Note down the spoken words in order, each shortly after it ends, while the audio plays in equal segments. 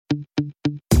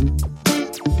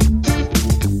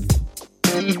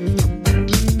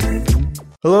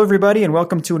Hello, everybody, and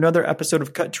welcome to another episode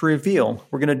of Cut to Reveal.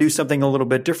 We're going to do something a little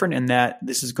bit different in that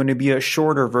this is going to be a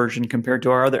shorter version compared to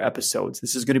our other episodes.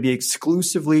 This is going to be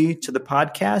exclusively to the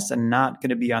podcast and not going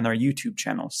to be on our YouTube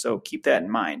channel, so keep that in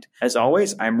mind. As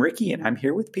always, I'm Ricky, and I'm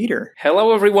here with Peter.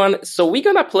 Hello, everyone. So we're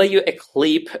going to play you a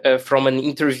clip from an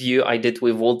interview I did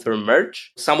with Walter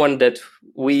Murch, someone that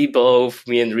we both,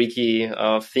 me and Ricky,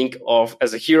 think of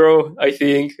as a hero, I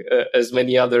think, as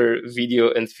many other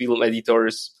video and film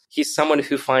editors. He's someone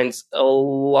who finds a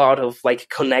lot of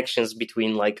connections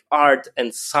between art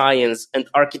and science and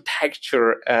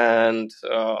architecture and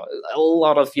a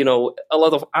lot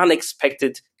of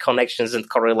unexpected connections and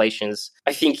correlations.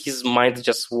 I think his mind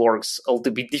just works a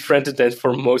little bit different than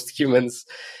for most humans.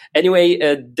 Anyway,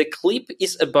 the clip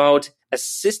is about a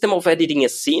system of editing a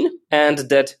scene and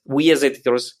that we as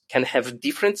editors can have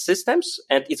different systems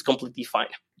and it's completely fine.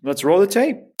 Let's roll the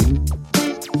tape.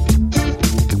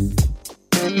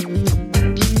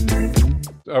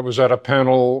 I was at a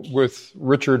panel with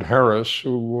Richard Harris,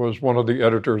 who was one of the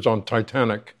editors on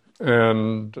Titanic,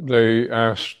 and they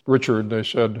asked Richard, they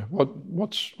said,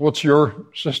 what's your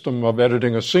system of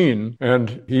editing a scene?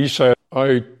 And he said,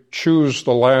 I choose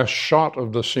the last shot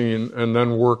of the scene and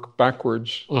then work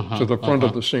backwards to the front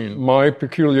of the scene. My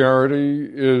peculiarity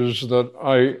is that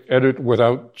I edit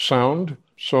without sound,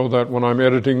 so that when I'm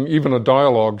editing even a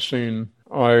dialogue scene,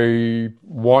 I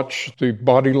watch the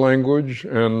body language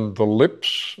and the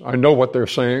lips. I know what they're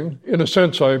saying. In a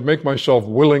sense, I make myself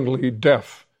willingly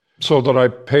deaf so that I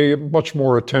pay much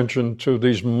more attention to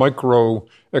these micro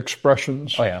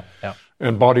expressions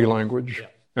and body language. Yeah.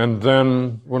 And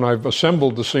then when I've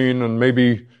assembled the scene and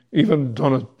maybe even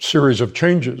done a series of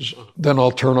changes, then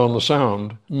I'll turn on the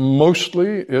sound.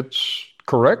 Mostly it's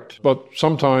correct, but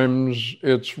sometimes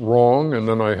it's wrong and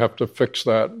then I have to fix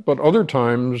that. But other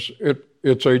times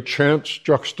it's a chance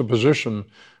juxtaposition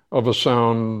of a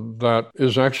sound that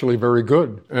is actually very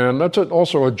good. And that's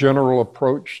also a general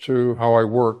approach to how I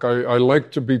work. I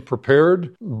like to be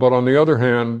prepared, but on the other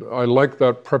hand, I like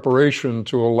that preparation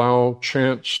to allow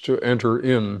chance to enter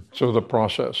in to the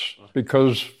process.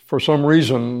 Because for some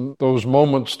reason, those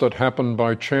moments that happen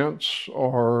by chance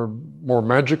are more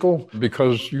magical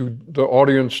because the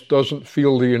audience doesn't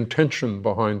feel the intention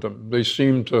behind them. They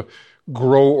seem to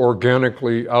grow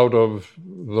organically out of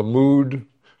the mood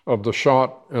of the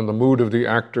shot and the mood of the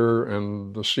actor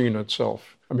and the scene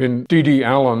itself. I mean, D.D.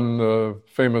 Allen, the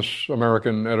famous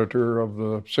American editor of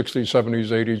the 60s, 70s,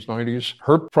 80s, 90s,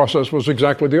 her process was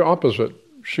exactly the opposite.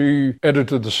 She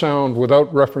edited the sound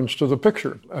without reference to the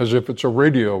picture, as if it's a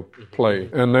radio play.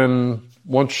 And then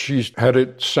once she had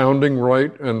it sounding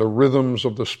right and the rhythms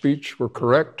of the speech were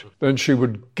correct, then she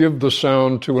would give the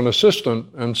sound to an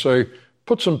assistant and say,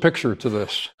 put some picture to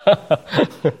this.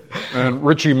 And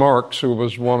Richie Marks, who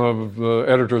was one of the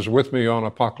editors with me on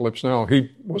Apocalypse Now,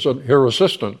 he was her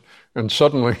assistant. And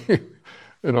suddenly,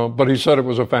 but he said it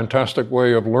was a fantastic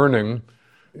way of learning.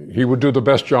 He would do the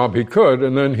best job he could,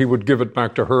 and then he would give it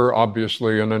back to her,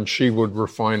 obviously, and then she would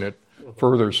refine it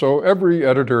further. So every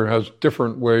editor has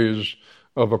different ways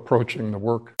of approaching the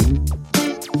work.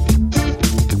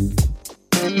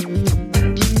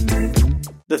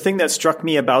 The thing that struck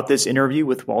me about this interview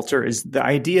with Walter is the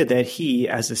idea that he,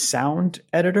 as a sound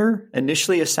editor,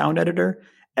 initially a sound editor,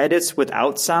 edits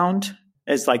without sound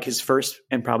as his first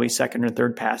and probably second or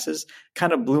third passes,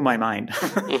 kind of blew my mind.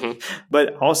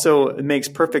 But also it makes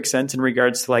perfect sense in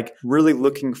regards to really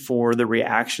looking for the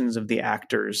reactions of the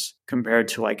actors compared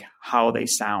to how they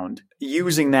sound.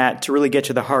 Using that to really get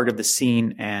to the heart of the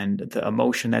scene and the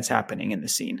emotion that's happening in the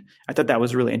scene. I thought that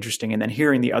was really interesting. And then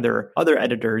hearing the other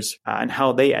editors and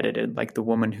how they edited, like the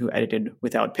woman who edited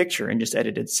without picture and just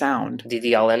edited sound.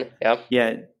 D.D. Allen, yeah.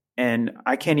 Yeah. And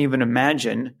I can't even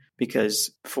imagine, because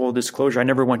full disclosure, I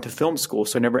never went to film school,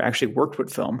 so I never actually worked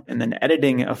with film. And then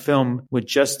editing a film with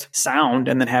just sound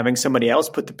and then having somebody else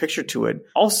put the picture to it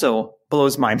also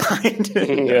blows my mind.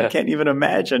 I can't even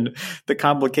imagine the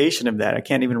complication of that. I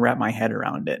can't even wrap my head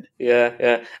around it.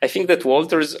 Yeah. I think that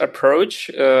Walter's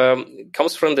approach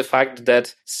comes from the fact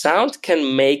that sound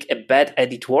can make a bad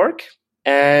edit work.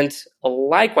 And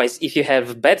likewise, if you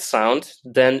have bad sound,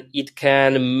 then it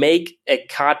can make a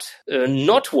cut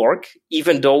not work,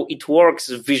 even though it works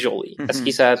visually. As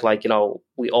he said,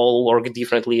 we all work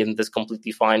differently and that's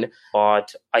completely fine.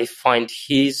 But I find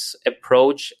his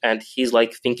approach and his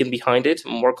thinking behind it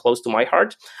more close to my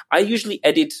heart. I usually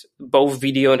edit both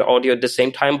video and audio at the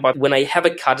same time, but when I have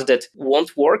a cut that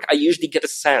won't work, I usually get a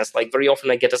sense, very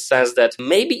often I get a sense that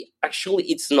maybe actually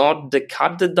it's not the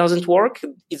cut that doesn't work.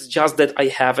 It's just that I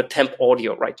have a template temp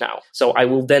audio right now. So I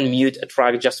will then mute a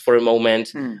track just for a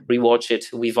moment, rewatch it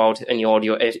without any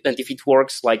audio. And if it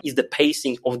works, like if the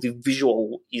pacing of the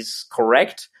visual is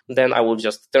correct, then I will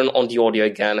just turn on the audio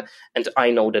again, and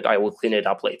I know that I will clean it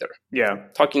up later. Yeah.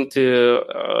 Talking to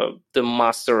the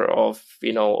master of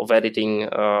editing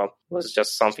was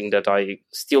just something that I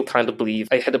still kind of believe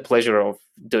I had the pleasure of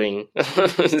doing.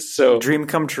 So dream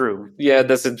come true. Yeah,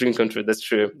 that's a dream come true. That's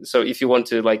true. So if you want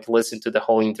to like listen to the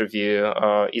whole interview,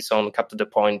 it's on Cut to the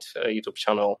Point YouTube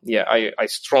channel. Yeah, I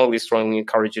strongly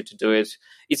encourage you to do it.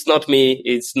 It's not me.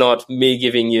 It's not me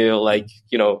giving you like,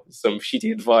 some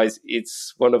shitty advice.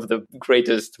 It's one of the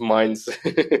greatest minds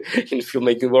in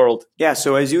filmmaking world. Yeah.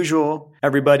 So as usual,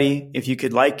 everybody, if you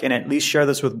could like and at least share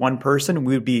this with one person,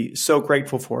 we would be so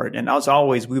grateful for it. And as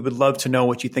always, we would love to know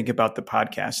what you think about the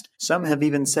podcast. Some have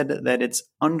even said that it's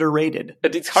underrated.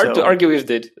 But it's hard to argue with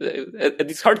it. I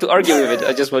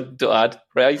just want to add,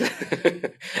 right?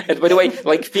 And by the way,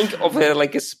 like think of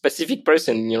a specific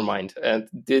person in your mind and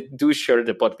do share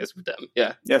the podcast with them.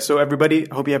 Yeah. Yeah. So everybody,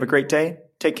 hope you have a great day.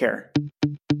 Take care.